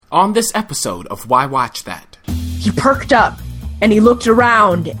on this episode of Why Watch That. He perked up and he looked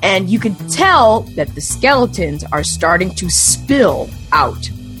around, and you could tell that the skeletons are starting to spill out.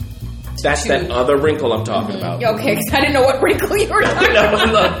 That's that other wrinkle I'm talking about. Okay, because I didn't know what wrinkle you were talking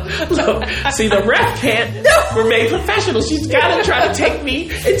about. Look. See, the ref can't remain professional. She's got to try to take me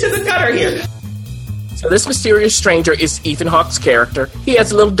into the gutter here. So this mysterious stranger is Ethan Hawke's character. He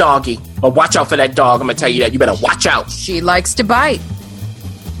has a little doggy. But watch out for that dog. I'm going to tell you that. You better watch out. She likes to bite.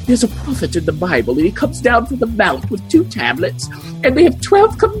 There's a prophet in the Bible, and he comes down from the mount with 2 tablets, and they have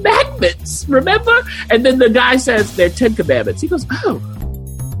 12 commandments, remember? And then the guy says they're 10 commandments. He goes, oh.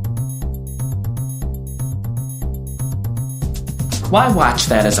 Why Watch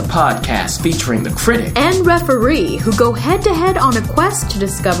That is a podcast featuring the critic and referee who go head-to-head on a quest to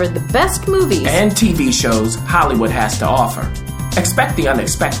discover the best movies and TV shows Hollywood has to offer. Expect the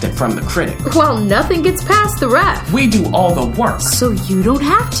unexpected from the critic. Well, nothing gets past the ref. We do all the work, so you don't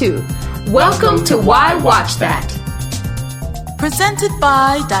have to. Welcome to Why Watch That. Presented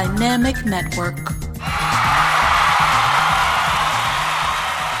by Dynamic Network.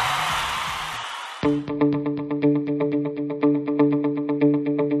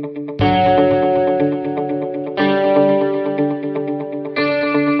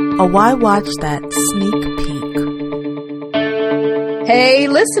 A Why Watch That sneak peek. Hey,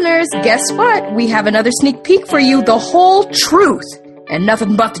 listeners, guess what? We have another sneak peek for you. The Whole Truth, and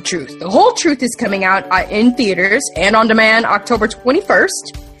nothing but the truth. The Whole Truth is coming out in theaters and on demand October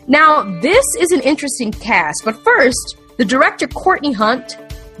 21st. Now, this is an interesting cast, but first, the director Courtney Hunt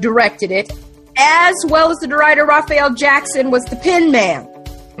directed it, as well as the writer Raphael Jackson was the pen man.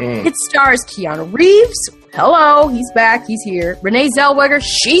 It stars Keanu Reeves. Hello, he's back, he's here. Renee Zellweger,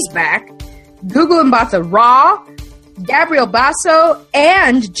 she's back. Gugu Mbatha-Raw, Gabriel Basso,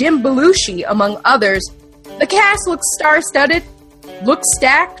 and Jim Belushi, among others. The cast looks star-studded, looks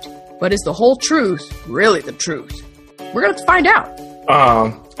stacked, but is the whole truth really the truth? We're going to find out.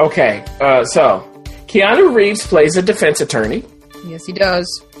 Okay, so Keanu Reeves plays a defense attorney. Yes, he does.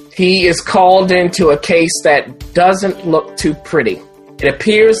 He is called into a case that doesn't look too pretty. It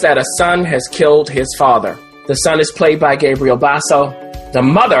appears that a son has killed his father. The son is played by Gabriel Basso. The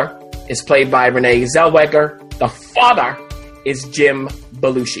mother is played by Renee Zellweger. The father is Jim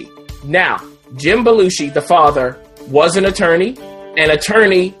Belushi. Now, Jim Belushi, the father, was an attorney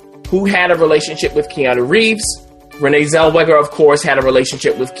who had a relationship with Keanu Reeves. Renee Zellweger, of course, had a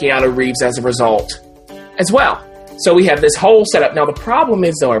relationship with Keanu Reeves as a result as well. So we have this whole setup. Now, the problem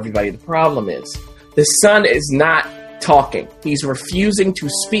is, though, everybody, the son is not talking. He's refusing to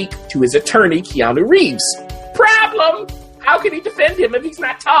speak to his attorney, Keanu Reeves. Problem! How can he defend him if he's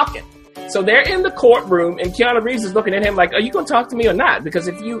not talking? So they're in the courtroom, and Keanu Reeves is looking at him like, are you going to talk to me or not? Because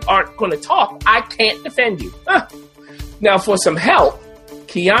if you aren't going to talk, I can't defend you. Now, for some help,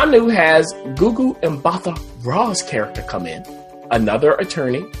 Keanu has Gugu Mbatha-Raw's character come in, another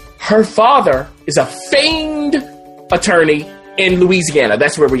attorney. Her father is a famed attorney in Louisiana.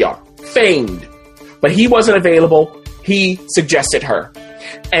 That's where we are. Famed. But he wasn't available. He suggested her.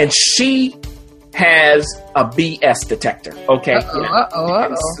 And she has a BS detector. Okay.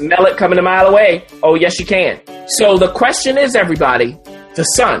 Smell it coming a mile away. Oh, yes, you can. So the question is, everybody, the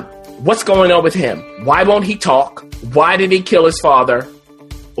son, what's going on with him? Why won't he talk? Why did he kill his father?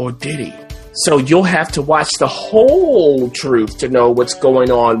 Or did he? So you'll have to watch the whole truth to know what's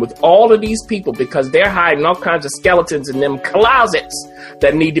going on with all of these people, because they're hiding all kinds of skeletons in them closets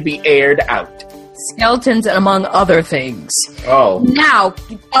that need to be aired out. Skeletons, among other things. Oh. Now,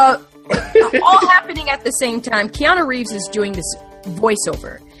 all happening at the same time, Keanu Reeves is doing this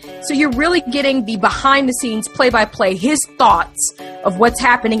voiceover. So you're really getting the behind-the-scenes, play-by-play, his thoughts of what's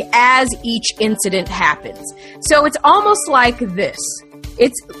happening as each incident happens. So it's almost like this.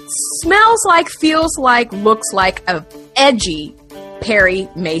 It smells like, feels like, looks like a edgy Perry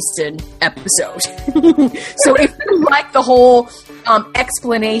Mason episode. So if you like the whole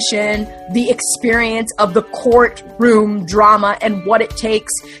explanation, the experience of the courtroom drama and what it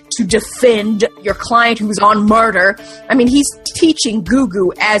takes to defend your client who's on murder, I mean, he's teaching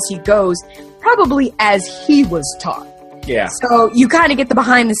Gugu as he goes, probably as he was taught. Yeah. So you kind of get the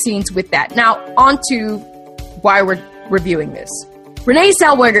behind the scenes with that. Now, on to why we're reviewing this. Renee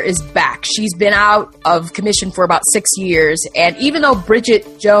Zellweger is back. She's been out of commission for about 6 years, and even though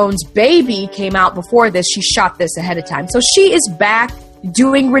Bridget Jones' Baby came out before this, she shot this ahead of time. So she is back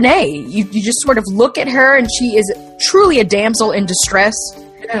doing Renee. You just sort of look at her, and she is truly a damsel in distress.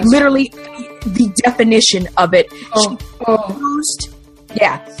 Yes. Literally the definition of it. She's abused.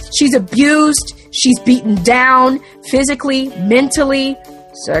 Yeah. She's abused. She's beaten down physically, mentally,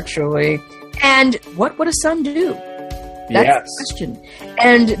 sexually. And what would a son do? That's the question.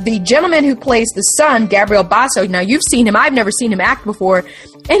 And the gentleman who plays the son, Gabriel Basso, now you've seen him. I've never seen him act before.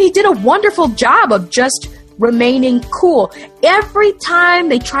 And he did a wonderful job of just remaining cool. Every time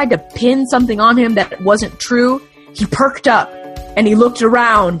they tried to pin something on him that wasn't true, he perked up and he looked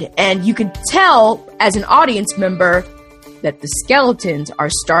around. And you could tell as an audience member that the skeletons are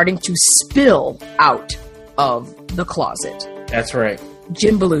starting to spill out of the closet. That's right.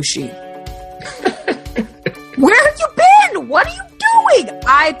 Jim Belushi. Where have you been? What are you doing?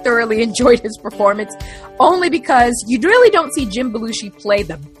 I thoroughly enjoyed his performance, only because you really don't see Jim Belushi play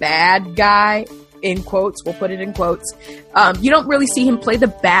the bad guy, in quotes. We'll put it in quotes. You don't really see him play the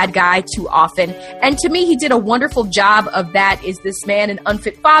bad guy too often. And to me, he did a wonderful job of that. Is this man an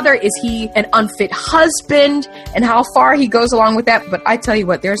unfit father? Is he an unfit husband? And how far he goes along with that. But I tell you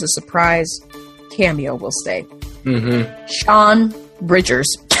what, there's a surprise cameo, we'll say. Mm-hmm. Sean Bridgers.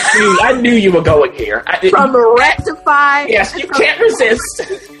 I knew you were going here. From Rectify. Yes, you can't resist.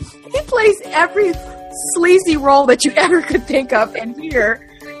 He plays every sleazy role that you ever could think of. And here,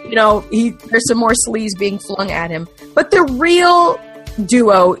 you know, there's some more sleaze being flung at him. But the real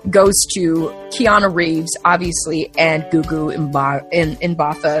duo goes to Keanu Reeves, obviously, and Gugu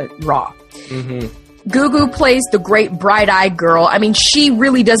Mbatha Raw. Mm-hmm. Gugu plays the great bright-eyed girl. I mean, she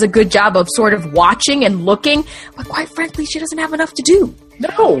really does a good job of sort of watching and looking, but quite frankly, she doesn't have enough to do.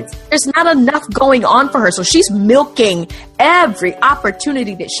 No. There's not enough going on for her, so she's milking every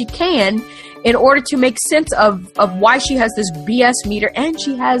opportunity that she can in order to make sense of why she has this BS meter, and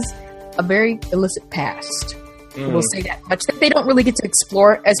she has a very illicit past. We'll say that much. That they don't really get to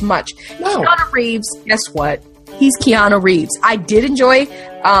explore as much. No. Keanu Reeves, guess what? He's Keanu Reeves. I did enjoy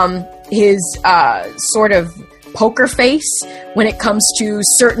his sort of poker face when it comes to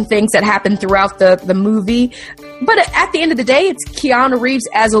certain things that happen throughout the movie. But at the end of the day, it's Keanu Reeves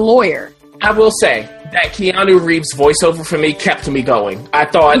as a lawyer. I will say that Keanu Reeves' voiceover for me kept me going. I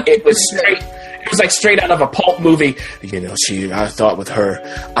thought it was straight. It was like straight out of a pulp movie. You know, I thought with her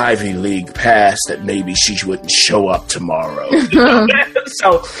Ivy League past that maybe she wouldn't show up tomorrow.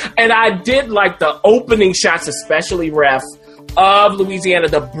 So, and I did like the opening shots, especially Ref, of Louisiana,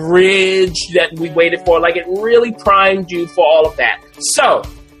 the bridge that we waited for. Like, it really primed you for all of that. So,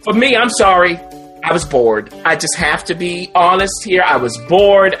 for me, I'm sorry, I was bored. I just have to be honest here. I was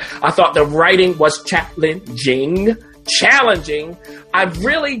bored. I thought the writing was challenging. I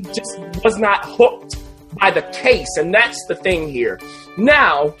really just was not hooked by the case, and that's the thing here.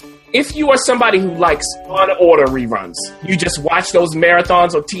 Now, if you are somebody who likes Law & Order reruns, you just watch those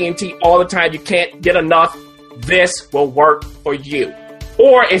marathons on TNT all the time, you can't get enough, this will work for you.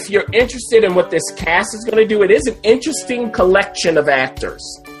 Or if you're interested in what this cast is going to do, it is an interesting collection of actors.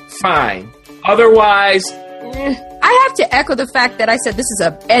 Fine. Otherwise, I have to echo the fact that I said this is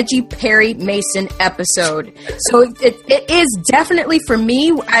a edgy Perry Mason episode. So it is definitely, for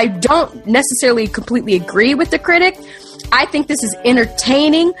me, I don't necessarily completely agree with the critic. I think this is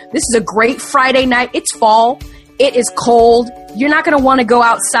entertaining. This is a great Friday night. It's fall. It is cold. You're not going to want to go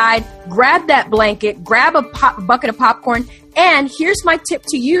outside. Grab that blanket. Grab a bucket of popcorn. And here's my tip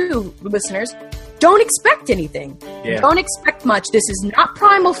to you, listeners. Don't expect anything. Yeah. Don't expect much. This is not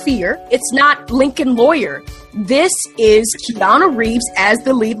Primal Fear. It's not Lincoln Lawyer. This is Keanu Reeves as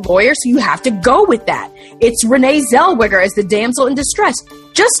the lead lawyer, so you have to go with that. It's Renee Zellweger as the damsel in distress.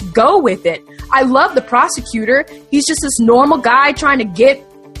 Just go with it. I love the prosecutor. He's just this normal guy trying to get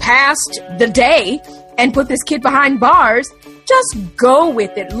past the day and put this kid behind bars. Just go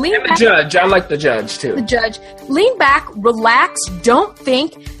with it. Lean and the back. Judge. I like the judge, too. The judge. Lean back, relax, don't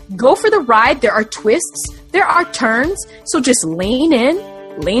think. Go for the ride. There are twists. There are turns. So just lean in,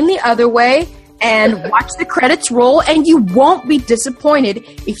 lean the other way, and watch the credits roll, and you won't be disappointed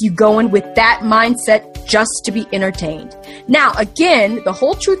if you go in with that mindset just to be entertained. Now, again, The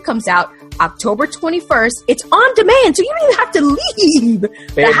Whole Truth comes out October 21st. It's on demand, so you don't even have to leave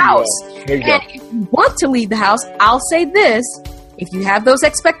the house. And if you want to leave the house, I'll say this. If you have those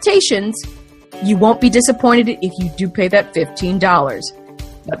expectations, you won't be disappointed if you do pay that $15.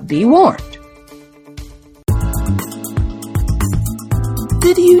 But be warned.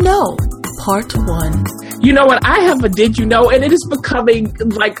 Did you know? Part 1. You know what? I have a did you know, and it is becoming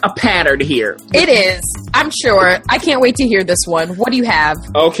like a pattern here. It is. I'm sure. I can't wait to hear this one. What do you have?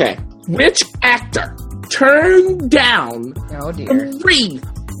 Okay. Which actor turned down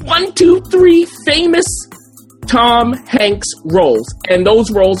 3 famous Tom Hanks roles? And those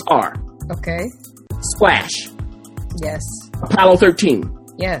roles are... Okay. Splash. Yes. Apollo 13.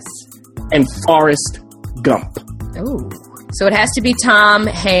 Yes. And Forrest Gump. Oh. So it has to be Tom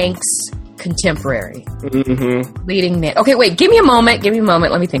Hanks contemporary. Mm-hmm. Leading man. Okay, wait. Give me a moment.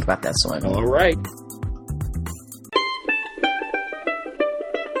 Let me think about this one. All right.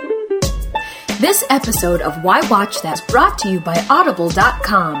 This episode of Why Watch That is brought to you by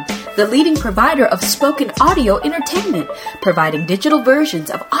Audible.com, the leading provider of spoken audio entertainment, providing digital versions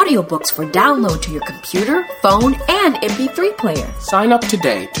of audiobooks for download to your computer, phone, and MP3 player. Sign up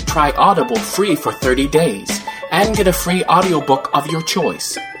today to try Audible free for 30 days and get a free audiobook of your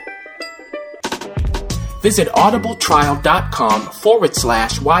choice. Visit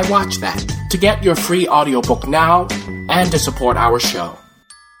audibletrial.com/Why Watch That to get your free audiobook now and to support our show.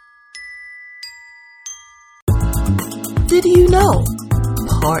 Did you know?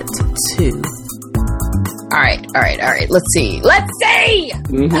 Part 2. All right. Let's see. Pull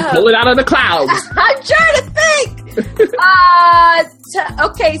it out of the clouds. I'm trying to think.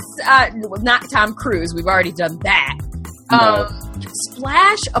 Not Tom Cruise. We've already done that. No.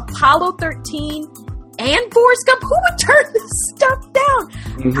 Splash, Apollo 13, and Forrest Gump. Who would turn this stuff down?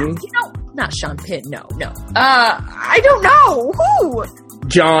 Not Sean Penn. No. I don't know. Who?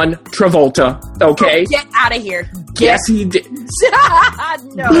 John Travolta. Okay. Oh, get out of here. Yes, he did.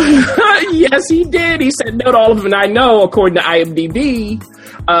 No. Yes, he did. He said no to all of them. And I know, according to IMDb,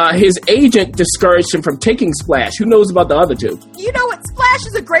 his agent discouraged him from taking Splash. Who knows about the other two? You know what? Splash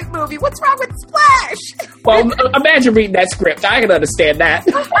is a great movie. What's wrong with Splash? Well, imagine reading that script. I can understand that.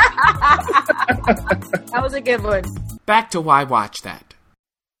 That was a good one. Back to Why Watch That.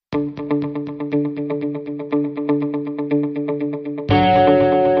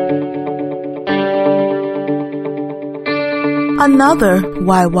 Another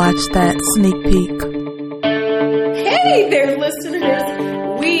Why Watch That sneak peek. Hey there, listeners.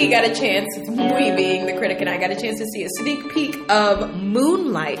 We got a chance, we being the critic and I got a chance to see a sneak peek of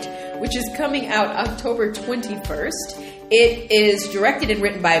Moonlight, which is coming out October 21st. It is directed and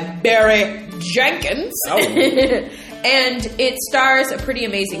written by Barry Jenkins. Oh. And it stars a pretty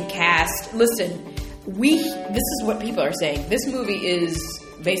amazing cast. Listen, this is what people are saying. This movie is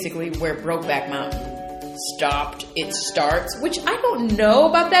basically where Brokeback Mountain stopped. It starts, which I don't know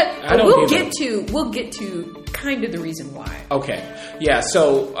about that, but we'll get to kind of the reason why. Okay. Yeah,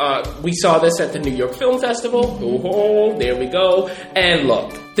 so we saw this at the New York Film Festival. Oh, there we go. And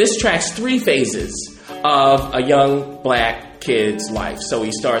look, this tracks 3 phases of a young black kid's life. So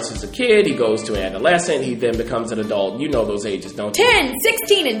he starts as a kid, he goes to an adolescent, he then becomes an adult. You know those ages, don't you? 10,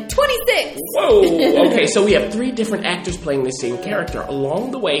 16, and 26. Whoa! Okay, so we have 3 different actors playing the same character.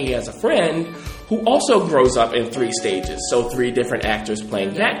 Along the way, he has a friend who also grows up in 3 stages. So 3 different actors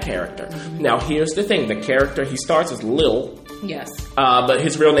playing that character. Now, here's the thing. The character he starts as Lil. Yes. But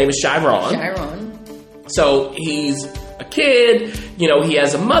his real name is Chiron. So he's a kid. You know, he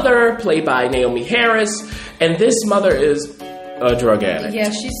has a mother played by Naomi Harris. And this mother is a drug addict. Yeah,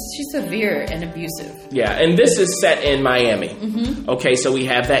 she's severe and abusive. Yeah, and this is set in Miami. Mm-hmm. Okay, so we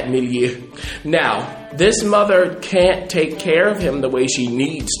have that milieu. Now, this mother can't take care of him the way she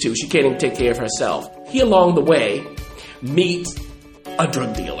needs to. She can't even take care of herself. He, along the way, meets a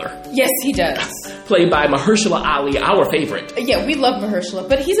drug dealer. Yes, he does. Played by Mahershala Ali, our favorite. Yeah, we love Mahershala,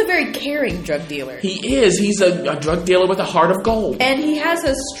 but he's a very caring drug dealer. He is. He's a drug dealer with a heart of gold. And he has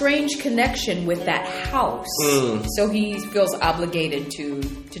a strange connection with that house. So he feels obligated to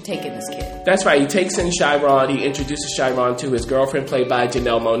take in this kid. That's right. He takes in Chiron. He introduces Chiron to his girlfriend, played by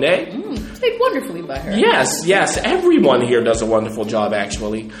Janelle Monáe. Played wonderfully by her. Yes. Everyone here does a wonderful job,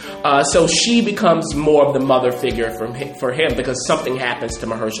 actually. So she becomes more of the mother figure for him because something happens to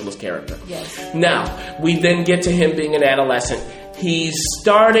Mahershala's character. Yes. Now, we then get to him being an adolescent. He's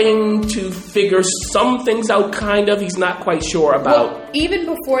starting to figure some things out, kind of. He's not quite sure about... Well, even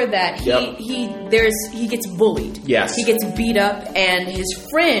before that, he gets bullied. Yes. He gets beat up, and his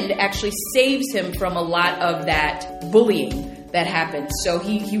friend actually saves him from a lot of that bullying that happened. So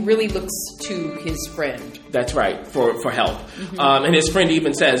he really looks to his friend. That's right, for help. Mm-hmm. And his friend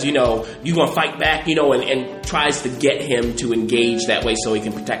even says, you going to fight back, and tries to get him to engage that way so he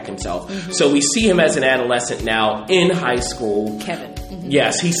can protect himself. Mm-hmm. So we see him as an adolescent now in high school. Kevin. Mm-hmm.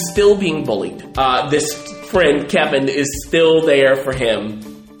 Yes, he's still being bullied. This friend, Kevin, is still there for him.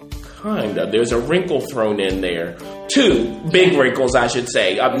 Kind of. There's a wrinkle thrown in there. 2 big wrinkles, I should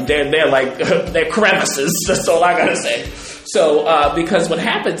say. They're like, they're crevices. That's all I gotta say. So, because what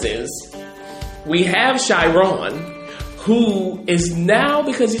happens is, we have Chiron, who is now,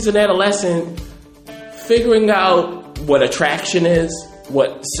 because he's an adolescent, figuring out what attraction is,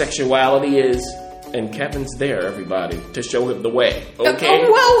 what sexuality is, and Kevin's there, everybody, to show him the way. Okay?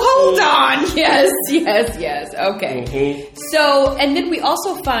 Oh, well, hold on. Yes. Okay. Mm-hmm. So, and then we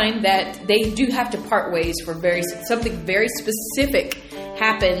also find that they do have to part ways for something very specific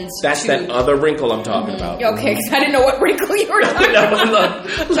happens. That's that other wrinkle I'm talking about. Okay, because I didn't know what wrinkle you were talking about.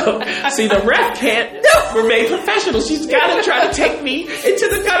 Look. See, the ref can't remain professional. She's got to try to take me into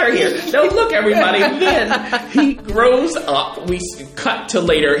the gutter here. Now, look, everybody. Then he grows up. We cut to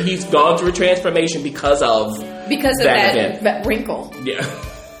later. He's gone through a transformation because of that wrinkle. Yeah.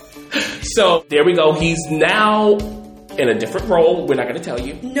 So there we go. He's now in a different role. We're not going to tell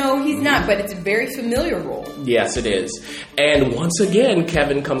you. No, he's not, but it's a very familiar role. Yes, it is. And once again,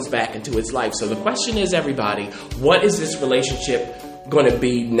 Kevin comes back into his life. So the question is, everybody, what is this relationship going to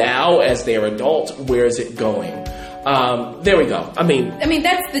be now as they're adults? Where is it going? There we go. I mean,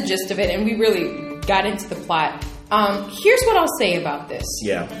 that's the gist of it, and we really got into the plot. Here's what I'll say about this.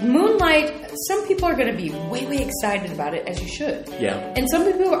 Yeah. Moonlight, some people are going to be way, way excited about it, as you should. Yeah. And some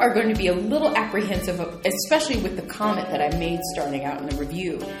people are going to be a little apprehensive, especially with the comment that I made starting out in the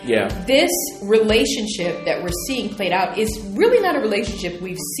review. Yeah. This relationship that we're seeing played out is really not a relationship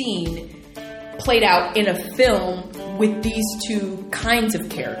we've seen played out in a film with these two kinds of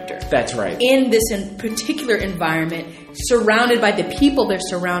characters. That's right. In this particular environment, surrounded by the people they're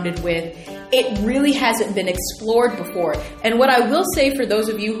surrounded with, it really hasn't been explored before. And what I will say for those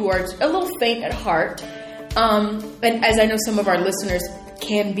of you who are a little faint at heart, and as I know some of our listeners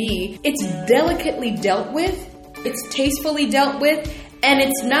can be, it's delicately dealt with, it's tastefully dealt with, and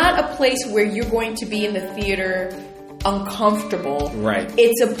it's not a place where you're going to be in the theater uncomfortable. Right.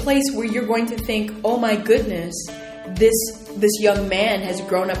 It's a place where you're going to think, oh my goodness, this young man has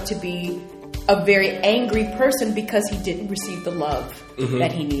grown up to be a very angry person because he didn't receive the love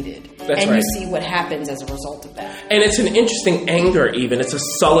that he needed. That's and right. you see what happens as a result of that. And it's an interesting anger even. It's a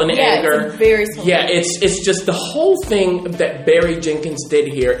sullen anger. It's a very sullen Yeah, it's just the whole thing that Barry Jenkins did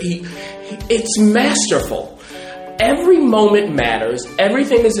here. It's masterful. Every moment matters.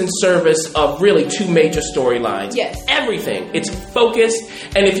 Everything is in service of really two major storylines. Yes. Everything. It's focused.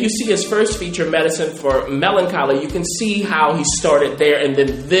 And if you see his first feature, Medicine for Melancholy, you can see how he started there. And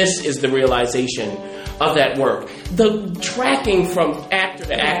then this is the realization of that work. The tracking from actor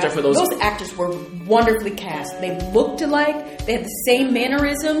to actor for those actors were wonderfully cast. They looked alike. They had the same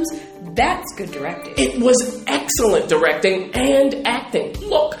mannerisms. That's good directing. It was excellent directing and acting.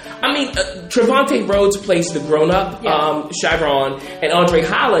 Look, I mean, Trevante Rhodes plays the grown-up Chiron, and Andre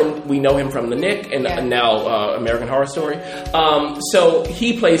Holland, we know him from The Knick and now American Horror Story. So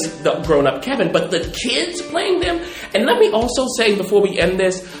he plays the grown-up Kevin, but the kids playing them. And let me also say, before we end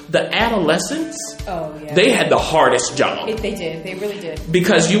this, the adolescents, they had the hardest job. They did. They really did.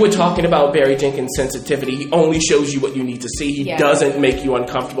 Because you were talking about Barry Jenkins' sensitivity. He only shows you what you need to see. He doesn't make you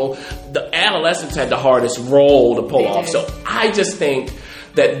uncomfortable. The adolescents had the hardest role to pull off. So I just think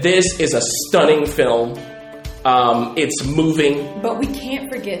that this is a stunning film. It's moving. But we can't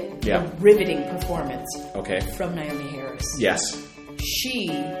forget the riveting performance from Naomi Harris. Yes. She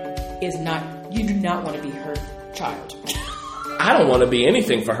is not, you do not want to be her child. I don't want to be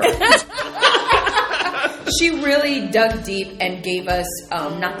anything for her. She really dug deep and gave us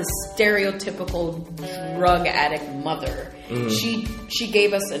not the stereotypical drug addict mother. She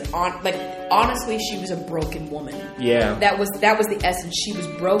gave us honestly, she was a broken woman. Yeah. That was the essence. She was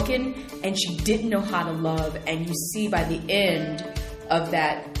broken and she didn't know how to love. And you see by the end of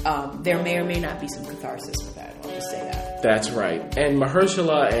that, there may or may not be some catharsis with that. I'll just say that. That's right. And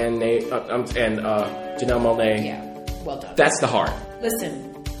Mahershala and Janelle Monáe. Yeah. Well done. That's the heart.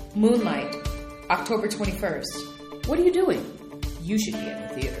 Listen, Moonlight, October 21st. What are you doing? You should be in the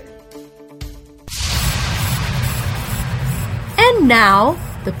theater. And now,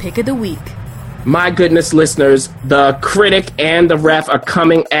 the pick of the week. My goodness, listeners, the critic and the ref are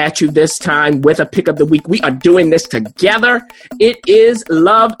coming at you this time with a pick of the week. We are doing this together. It is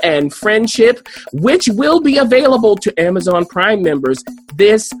Love and Friendship, which will be available to Amazon Prime members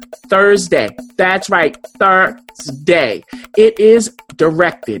this Thursday. That's right, Thursday. It is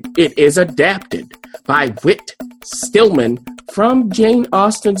directed, it is adapted by Whit Stillman from Jane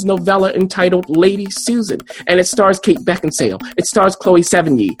Austen's novella entitled Lady Susan. And it stars Kate Beckinsale. It stars Chloe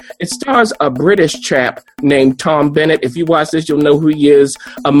Sevigny. It stars a British chap named Tom Bennett. If you watch this, you'll know who he is,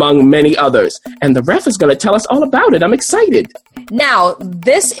 among many others. And the ref is going to tell us all about it. I'm excited. Now,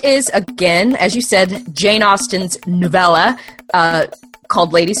 this is, again, as you said, Jane Austen's novella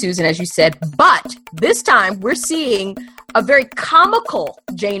called Lady Susan, as you said. But this time, we're seeing a very comical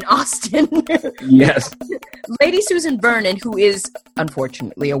Jane Austen. Yes. Lady Susan Vernon, who is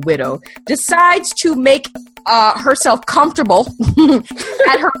unfortunately a widow, decides to make herself comfortable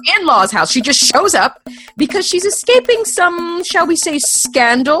at her in-laws' house. She just shows up because she's escaping some, shall we say,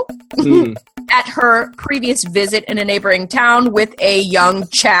 scandal. at her previous visit in a neighboring town with a young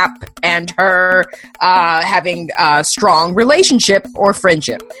chap and her having a strong relationship or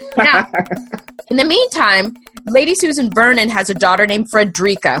friendship. Now, in the meantime, Lady Susan Vernon has a daughter named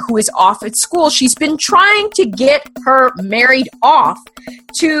Frederica who is off at school. She's been trying to get her married off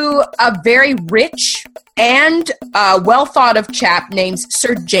to a very rich and well-thought-of chap named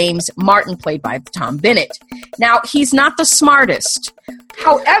Sir James Martin, played by Tom Bennett. Now, he's not the smartest.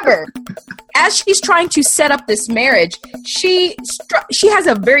 However, as she's trying to set up this marriage, she has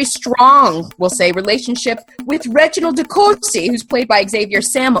a very strong, we'll say, relationship with Reginald de Courcy, who's played by Xavier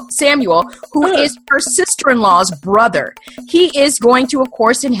Samuel, who is her sister-in-law's brother. He is going to, of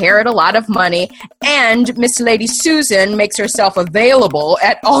course, inherit a lot of money, and Miss Lady Susan makes herself available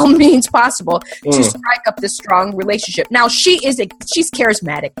at all means possible to strike up this strong relationship. Now, she's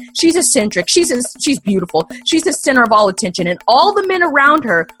charismatic, she's eccentric, she's beautiful, she's the center of all attention, and all the men around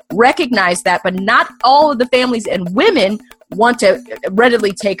her recognize that, but not all of the families and women want to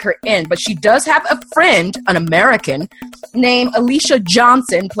readily take her in. But she does have a friend, an American, named Alicia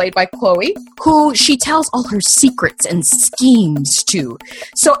Johnson, played by Chloe, who she tells all her secrets and schemes to.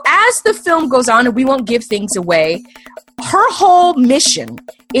 So as the film goes on, and we won't give things away, her whole mission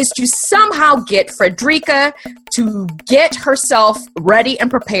is to somehow get Frederica to get herself ready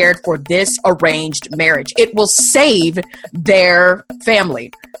and prepared for this arranged marriage. It will save their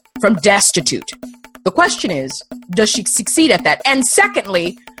family from destitute. The question is, does she succeed at that? And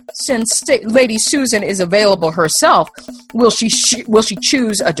secondly, since Lady Susan is available herself, will she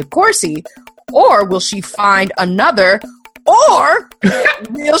choose a de Courcy, or will she find another, or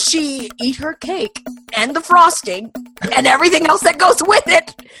will she eat her cake and the frosting and everything else that goes with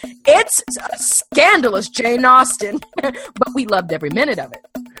it? It's a scandalous Jane Austen, but we loved every minute of it.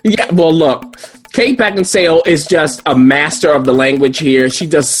 Yeah, well, look, Kate Beckinsale is just a master of the language here. She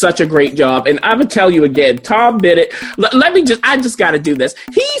does such a great job. And I'm going to tell you again, Tom Bennett, I just got to do this.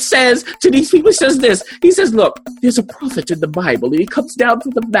 He says to these people, he says, look, there's a prophet in the Bible, and he comes down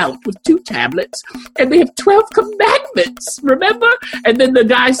from the mount with 2 tablets, and they have 12 commandments, remember? And then the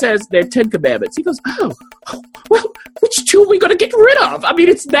guy says, there are 10 commandments. He goes, oh, well, which 2 are we going to get rid of? I mean,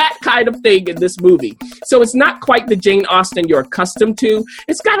 it's that kind of thing in this movie. So it's not quite the Jane Austen you're accustomed to.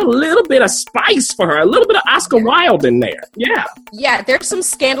 It's got a little bit of spice for her, a little bit of Oscar Wilde in there. Yeah. Yeah, there's some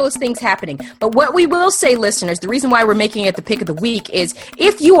scandalous things happening. But what we will say, listeners, the reason why we're making it the pick of the week is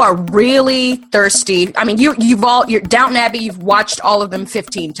if you are really thirsty, I mean, you're Downton Abbey, you've watched all of them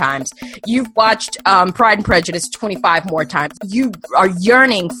 15 times. You've watched Pride and Prejudice 25 more times. You are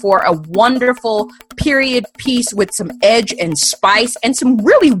yearning for a wonderful period piece with some edge and spice and some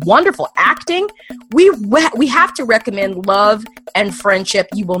really wonderful acting. We have to recommend Love and Friendship.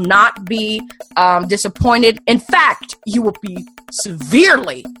 You will not be disappointed. In fact, you will be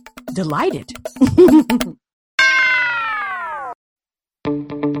severely delighted.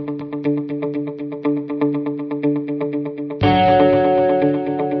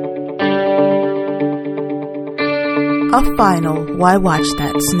 A final Why Watch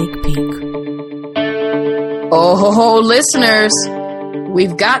That sneak peek. Oh, listeners,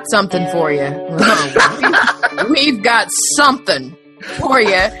 we've got something for you. We've got something for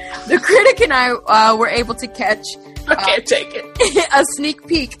you. The critic and I were able to catch I can't take it. A sneak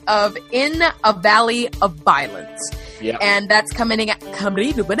peek of In a Valley of Violence. Yep. And that's coming out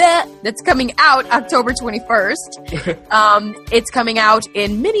October 21st. It's coming out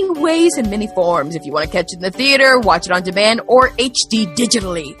in many ways and many forms. If you want to catch it in the theater, watch it on demand, or HD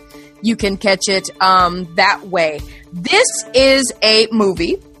digitally, you can catch it that way. This is a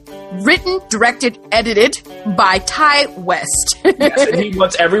movie written, directed, edited by Ty West. Yes, and he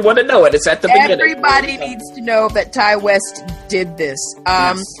wants everyone to know it. It's at the beginning. Everybody needs to know that Ty West did this.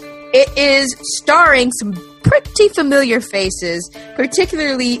 Yes. It is starring some pretty familiar faces,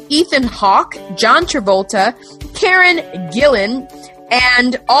 particularly Ethan Hawke, John Travolta, Karen Gillan,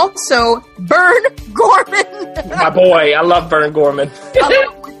 and also Vern Gorman. My boy, I love Vern Gorman.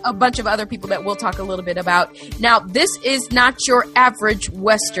 A bunch of other people that we'll talk a little bit about. Now, this is not your average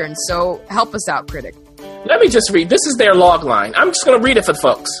Western, so help us out, critic. Let me just read. This is their log line. I'm just going to read it for the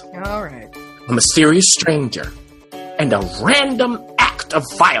folks. All right. A mysterious stranger and a random act of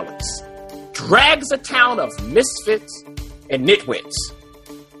violence drags a town of misfits and nitwits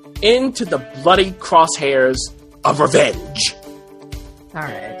into the bloody crosshairs of revenge. All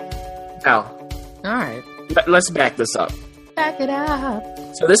right. Now, all right. Let's back this up. Back it up.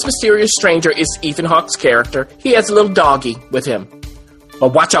 So this mysterious stranger is Ethan Hawke's character. He has a little doggy with him.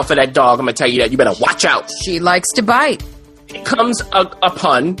 But watch out for that dog. I'm going to tell you that. You better watch out. She likes to bite. It comes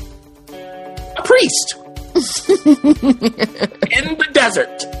upon a priest In the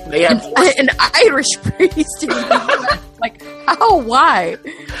desert. They have an Irish priest. Like, how? Why?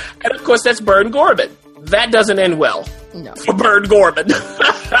 And of course, that's Burn Gorman. That doesn't end well. No. For Burn Gorman.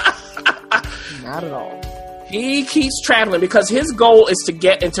 Not at all. He keeps traveling because his goal is to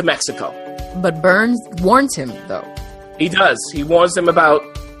get into Mexico. But Burns warns him, though. He does. He warns them about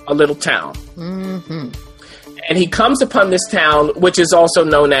a little town. Mm-hmm. And he comes upon this town, which is also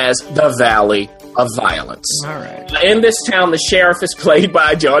known as the Valley of Violence. All right. In this town, the sheriff is played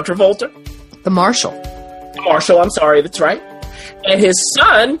by John Travolta. The Marshal. I'm sorry, that's right. And his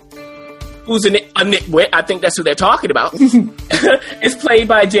son, who's a nitwit, I think that's who they're talking about, is played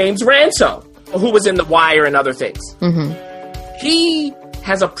by James Ransone, who was in The Wire and other things. Mm-hmm. He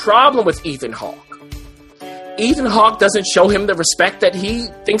has a problem with Ethan Hawke. Ethan Hawke doesn't show him the respect that he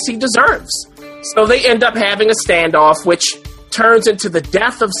thinks he deserves. So they end up having a standoff, which turns into the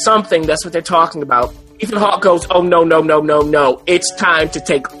death of something. That's what they're talking about. Ethan Hawke goes, oh, no. It's time to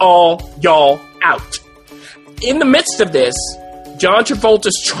take all y'all out. In the midst of this, John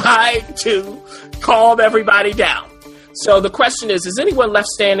Travolta's trying to calm everybody down. So the question is anyone left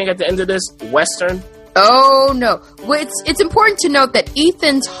standing at the end of this Western? Oh, no. Well, it's important to note that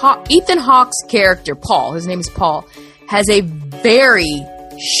Ethan Hawke's character, Paul, his name is Paul, has a very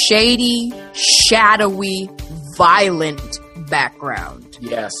shady, shadowy, violent background.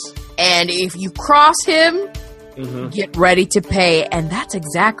 Yes. And if you cross him, get ready to pay. And that's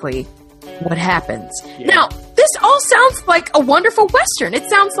exactly what happens. Yeah. Now, this all sounds like a wonderful Western. It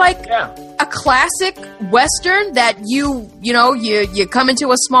sounds like a classic Western that you come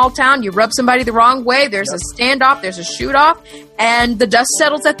into a small town, you rub somebody the wrong way, there's a standoff, there's a shoot-off, and the dust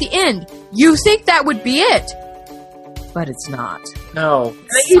settles at the end. You think that would be it, but it's not. No. And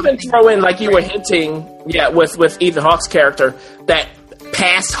they even throw in, like you were hinting, with Ethan Hawke's character, that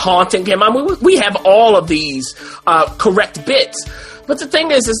past haunting him. I mean, we have all of these correct bits. But the thing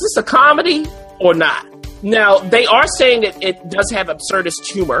is this a comedy or not? Now, they are saying that it does have absurdist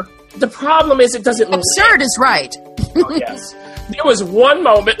humor. The problem is it doesn't... Absurd is right. Oh, yes. There was one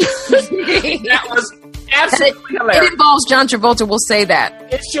moment that was absolutely hilarious. It involves John Travolta, we'll say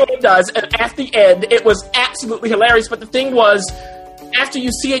that. It sure does. And at the end, it was absolutely hilarious. But the thing was, after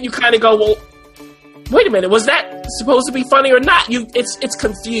you see it, you kind of go, well, wait a minute, was that supposed to be funny or not? It's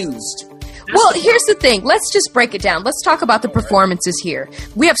confused. Well, here's the thing. Let's just break it down. Let's talk about the performances here.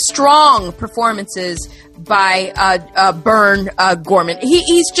 We have strong performances by Burn Gorman.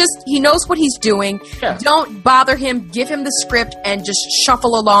 He knows what he's doing. Yeah. Don't bother him. Give him the script and just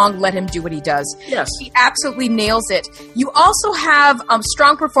shuffle along. Let him do what he does. Yes. He absolutely nails it. You also have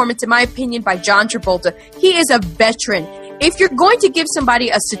strong performance, in my opinion, by John Travolta. He is a veteran. If you're going to give somebody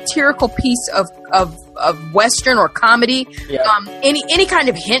a satirical piece of Western or comedy, any kind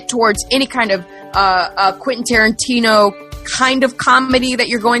of hint towards any kind of Quentin Tarantino kind of comedy that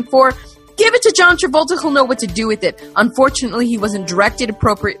you're going for, give it to John Travolta. He'll know what to do with it. Unfortunately, he wasn't directed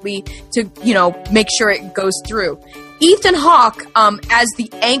appropriately to, make sure it goes through. Ethan Hawke, as the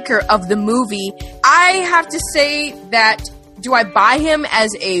anchor of the movie, I have to say that, do I buy him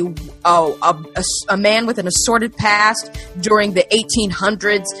as a man with an assorted past during the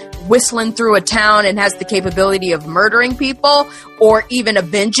 1800s, whistling through a town and has the capability of murdering people or even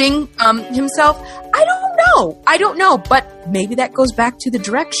avenging himself? I don't know, but maybe that goes back to the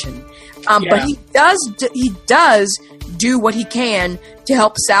direction. But he does do what he can to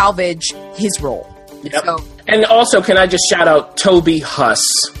help salvage his role. Yep. So, and also, can I just shout out Toby Huss?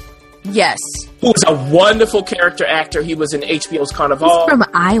 Yes. Who's a wonderful character actor. He was in HBO's Carnival. He's from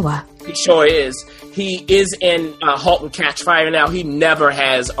Iowa. He sure is. He is in *Halt and Catch Fire* now. He never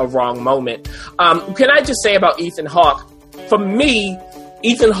has a wrong moment. Can I just say about Ethan Hawke? For me,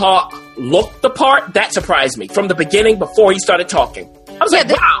 Ethan Hawke looked the part. That surprised me from the beginning before he started talking. I was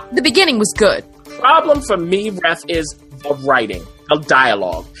wow. The beginning was good. Problem for me, Ref, is the writing, the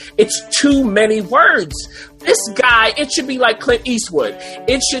dialogue. It's too many words. This guy, it should be like Clint Eastwood.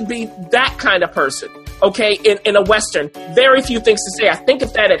 It should be that kind of person. Okay, in a Western, very few things to say. I think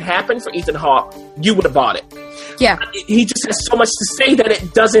if that had happened for Ethan Hawke, you would have bought it. Yeah. He just has so much to say that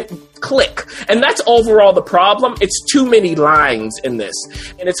it doesn't click. And that's overall the problem. It's too many lines in this.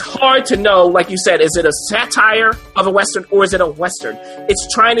 And it's hard to know, like you said, is it a satire of a Western or is it a Western? It's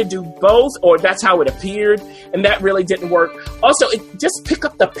trying to do both, or that's how it appeared, and that really didn't work. Also, just pick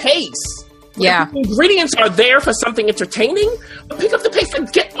up the pace. Yeah. The ingredients are there for something entertaining, but pick up the pace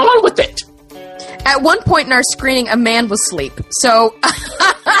and get on with it. At one point in our screening, a man was asleep. So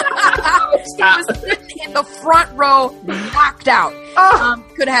he was sitting in the front row, knocked out.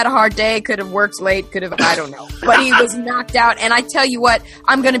 Could have had a hard day, could have worked late, I don't know. But he was knocked out. And I tell you what,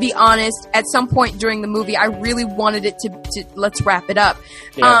 I'm going to be honest, at some point during the movie, I really wanted it to let's wrap it up.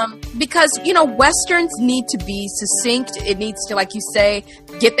 Yeah. Because, Westerns need to be succinct. It needs to, like you say,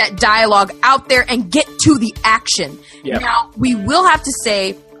 get that dialogue out there and get to the action. Yeah. Now, we will have to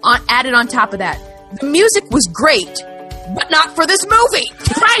say, added on top of that, the music was great, but not for this movie.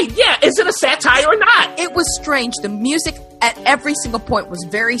 Right, yeah. Is it a satire or not? It was strange. The music at every single point was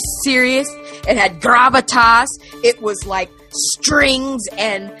very serious. It had gravitas. It was like strings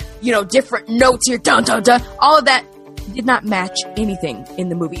and, different notes here. Dun, dun, dun. All of that did not match anything in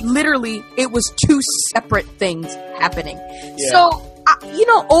the movie. Literally, it was two separate things happening. Yeah. So,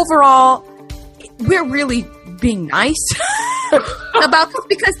 overall, we're really being nice about this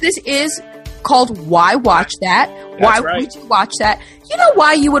because this is called Why Watch That? Why would you watch that? You know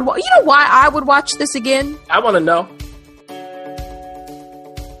why you would? You know why I would watch this again? I want to know.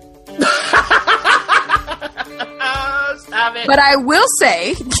 Stop it. But I will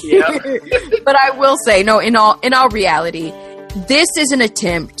say, no. In all reality, this is an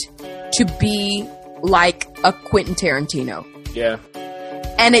attempt to be like a Quentin Tarantino. Yeah.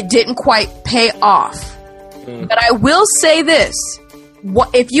 And it didn't quite pay off. But I will say this: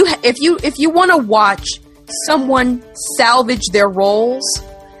 if you want to watch someone salvage their roles,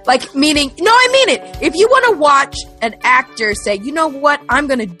 I mean it. If you want to watch an actor say, you know what, I'm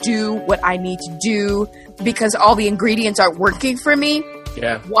going to do what I need to do because all the ingredients aren't working for me.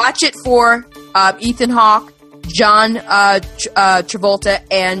 Yeah. Watch it for Ethan Hawke, John Travolta,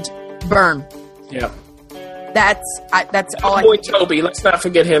 and Byrne. Yeah. That's all I can do. Toby, let's not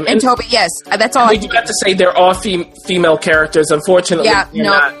forget him. And Toby, yes. That's all I can do. You have to say they're all female characters, unfortunately. Yeah,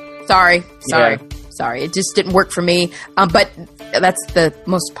 no. Sorry. Sorry. It just didn't work for me. But that's the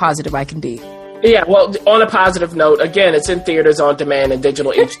most positive I can be. Yeah, well, on a positive note, again, it's in theaters, on demand, and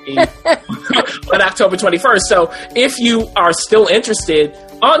digital HD on October 21st. So if you are still interested,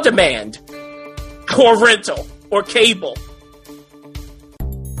 on demand, or rental, or cable.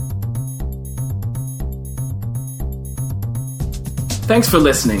 Thanks for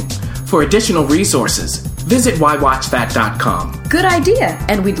listening. For additional resources, visit whywatchthat.com. Good idea,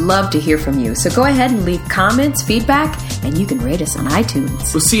 and we'd love to hear from you. So go ahead and leave comments, feedback, and you can rate us on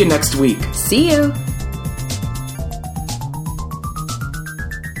iTunes. We'll see you next week. See you.